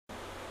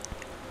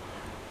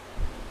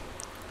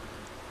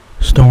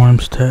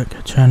Storms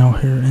Tech channel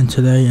here, and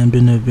today I'm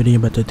doing a video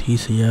about the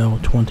TCL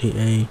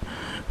 20A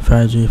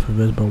 5G for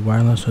visible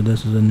wireless. So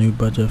this is a new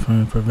budget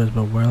phone for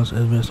visible wireless.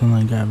 It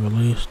recently got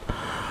released,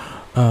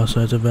 so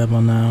it's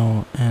available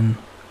now in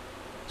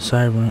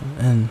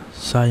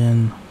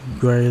cyan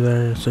gray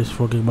there,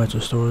 64 gigabytes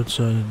of storage.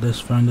 So this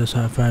phone does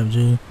have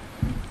 5G.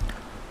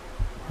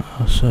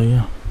 So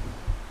yeah.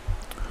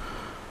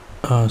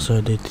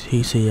 So the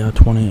TCL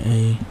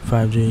 20A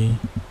 5G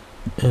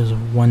is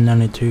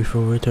 $192 for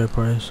retail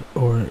price,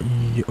 or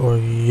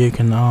you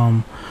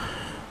can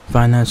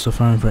finance the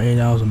phone for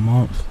 $8 a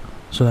month.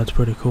 So that's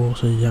pretty cool.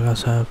 So you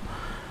guys have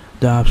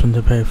the option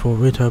to pay full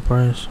retail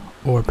price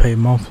or pay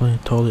monthly,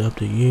 totally up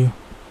to you.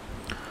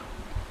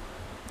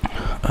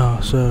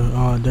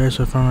 So there's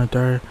a phone right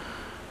there,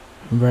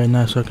 very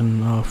nice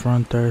looking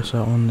front there.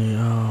 So on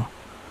the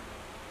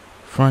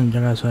front, you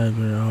guys have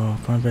your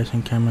front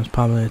facing cameras,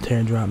 probably a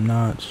teardrop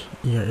notch,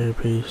 your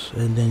earpiece,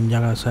 and then you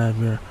guys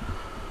have your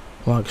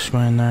lock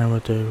screen there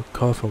with the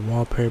colorful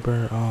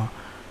wallpaper,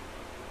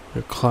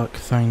 your clock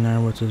thing there,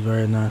 which is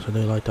very nice. I do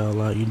like that a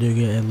lot. You do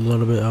get a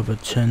little bit of a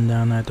chin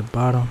down there at the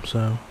bottom,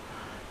 so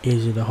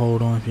easy to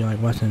hold on if you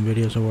like watching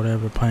videos or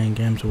whatever, playing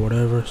games or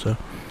whatever. So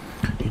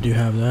you do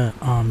have that.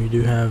 You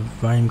do have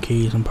volume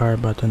keys and power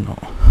button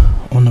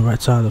on the right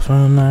side of the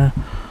phone there.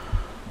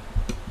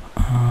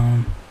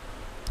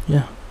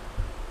 Yeah,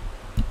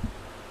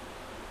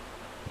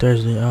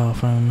 there's the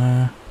phone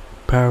there.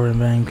 Power and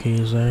volume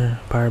keys there.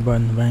 Power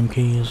button, volume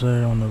keys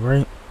there on the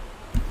right.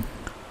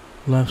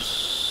 Left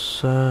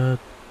side.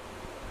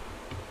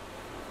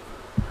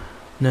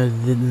 No,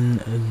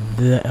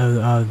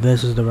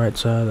 this is the right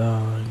side.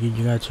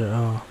 You got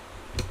your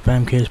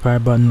volume keys, power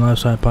button.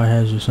 Left side probably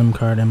has your SIM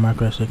card and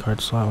micro SD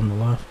card slot on the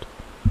left.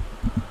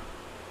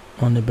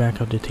 On the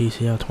back of the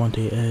TCL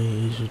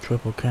 20A is your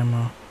triple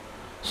camera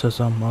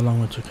system,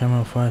 along with your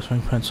camera flash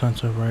fingerprint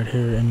sensor right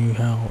here, and you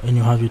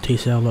have your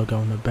TCL logo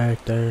on the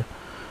back there.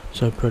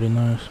 So pretty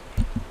nice.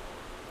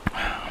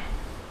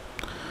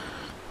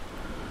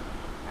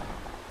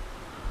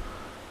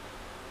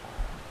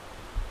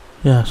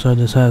 Yeah, so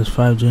this has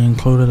 5G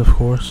included, of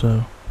course,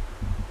 so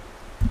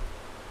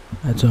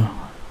that's a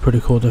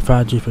pretty cool. The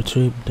 5G for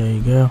cheap, there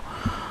you go.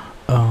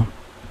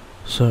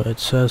 So it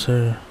says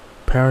here,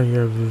 power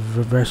your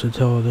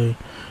versatility.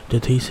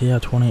 The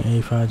TCL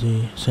 20A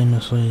 5G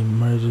seamlessly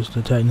merges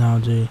the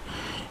technology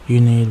you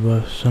need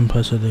with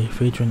simplicity,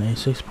 featuring a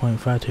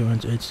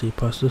 6.52-inch HD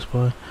Plus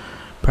display,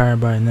 powered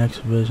by Next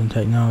Vision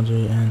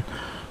technology and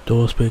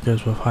dual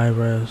speakers with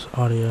high-res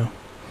audio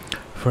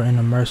for an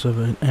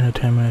immersive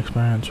entertainment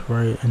experience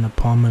right in the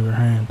palm of your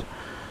hand.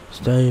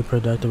 Stay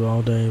productive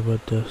all day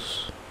with the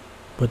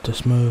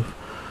smooth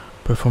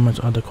performance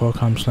of the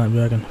Qualcomm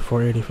Snapdragon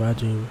 480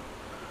 5G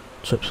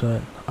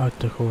chipset,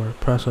 octa-core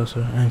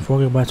processor, and 4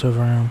 GB of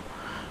RAM,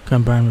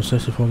 combined with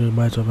 64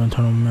 GB of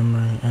internal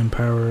memory and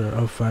power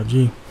of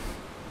 5G.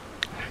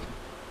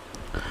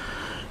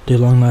 The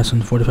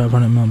long-lasting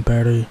 4500 mAh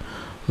battery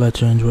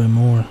lets you enjoy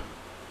more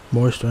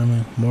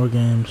streaming, more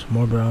games,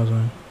 more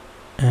browsing,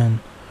 and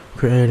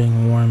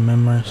creating warm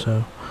memory.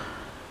 So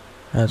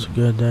that's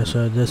good there.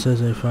 So this is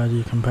a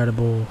 5G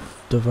compatible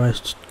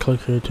device.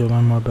 Click here to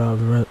learn more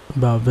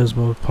about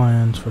visible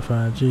plans for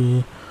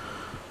 5G.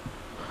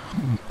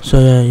 So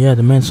yeah,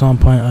 the main selling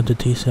point of the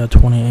TCL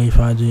 20A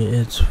 5G,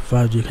 it's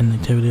 5G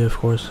connectivity, of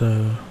course.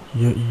 So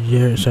you're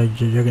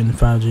getting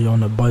 5G on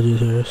the budget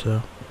here.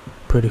 So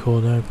pretty cool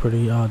there,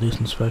 pretty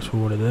decent specs for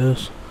what it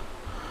is.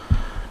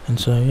 And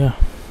so yeah,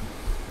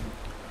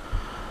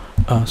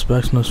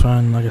 specs on this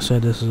phone, like I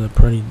said, this is a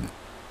pretty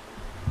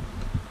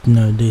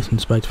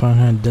decent specs phone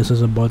here. This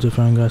is a budget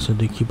phone, guys, so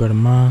do keep it in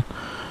mind.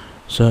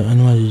 So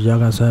anyways, y'all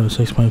guys have a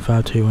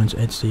 6.52-inch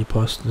HD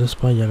Plus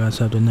display. Y'all guys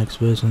have the Next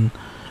Vision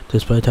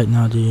display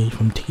technology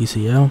from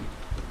TCL.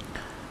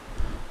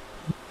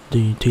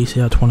 The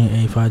TCL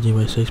 20A 5G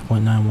weighs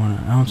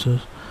 6.91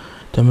 ounces.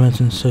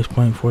 Dimensions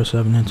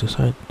 6.47 inches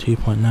height,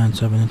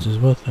 2.97 inches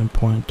width, and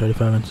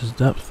 0.35 inches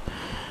depth.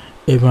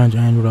 It runs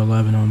Android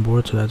 11 on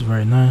board, so that's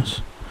very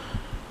nice.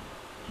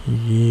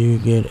 You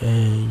get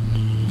you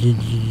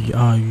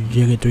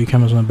get 3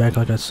 cameras on the back,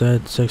 like I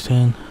said,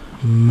 16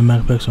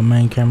 megapixel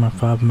main camera,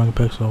 5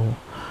 megapixel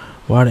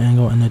wide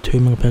angle, and a 2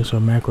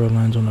 megapixel macro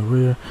lens on the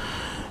rear.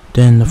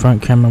 Then the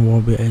front camera will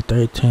be a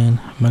 13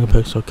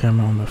 megapixel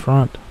camera on the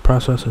front.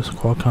 Processor is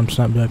Qualcomm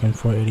Snapdragon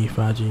 480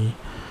 5G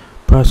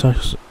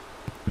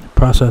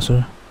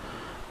processor,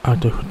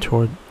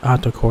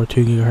 octa-core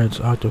 2 GHz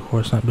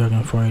octa-core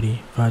Snapdragon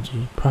 480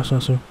 5G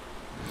processor,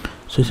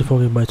 64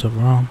 GB of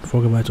ROM,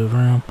 4 GB of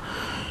RAM.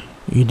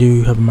 You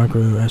do have a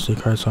micro SD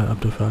card slot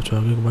up to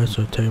 512 GB,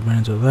 so take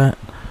advantage of that.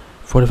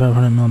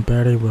 4500 mAh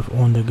battery with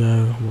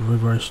on-the-go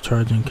reverse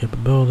charging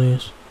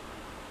capabilities.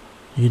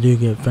 You do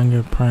get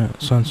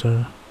fingerprint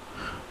sensor,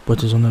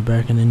 which is on the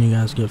back, and then you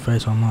guys get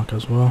face unlock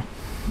as well.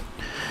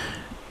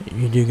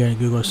 You do get a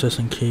Google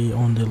Assistant key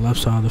on the left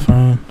side of the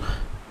phone,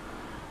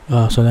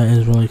 so that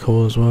is really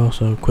cool as well.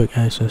 So quick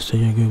access to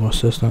your Google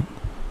Assistant.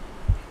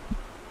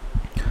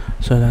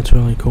 So that's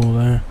really cool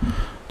there.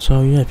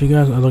 So yeah, if you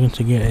guys are looking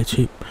to get a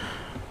cheap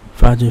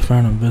 5G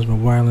phone invisible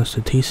wireless.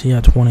 The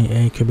TCL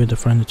 20A could be the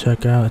phone to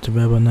check out. It's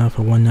available now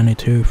for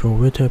 $192 for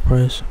retail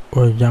price,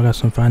 or y'all got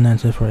some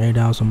financing for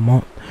 $8 a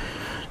month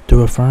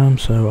through a firm.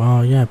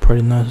 So yeah,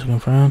 pretty nice looking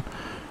phone.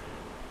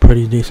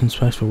 Pretty decent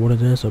specs for what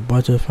it is, a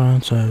budget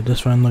phone. So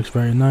this phone looks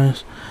very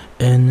nice.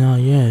 And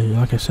yeah,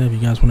 like I said, if you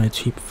guys want a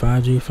cheap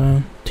 5G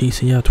phone,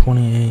 TCL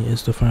 20A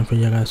is the phone for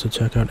you guys to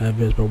check out at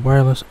Visible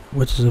Wireless,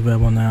 which is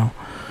available now.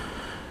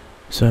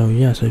 So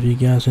yeah, so if you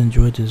guys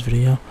enjoyed this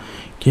video,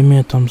 give me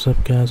a thumbs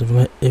up, guys. It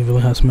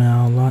really helps me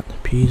out a lot.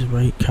 Please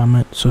rate,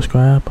 comment,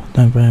 subscribe.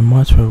 Thank you very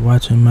much for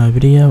watching my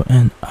video,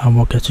 and I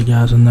will catch you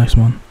guys in the next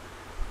one.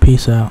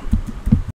 Peace out.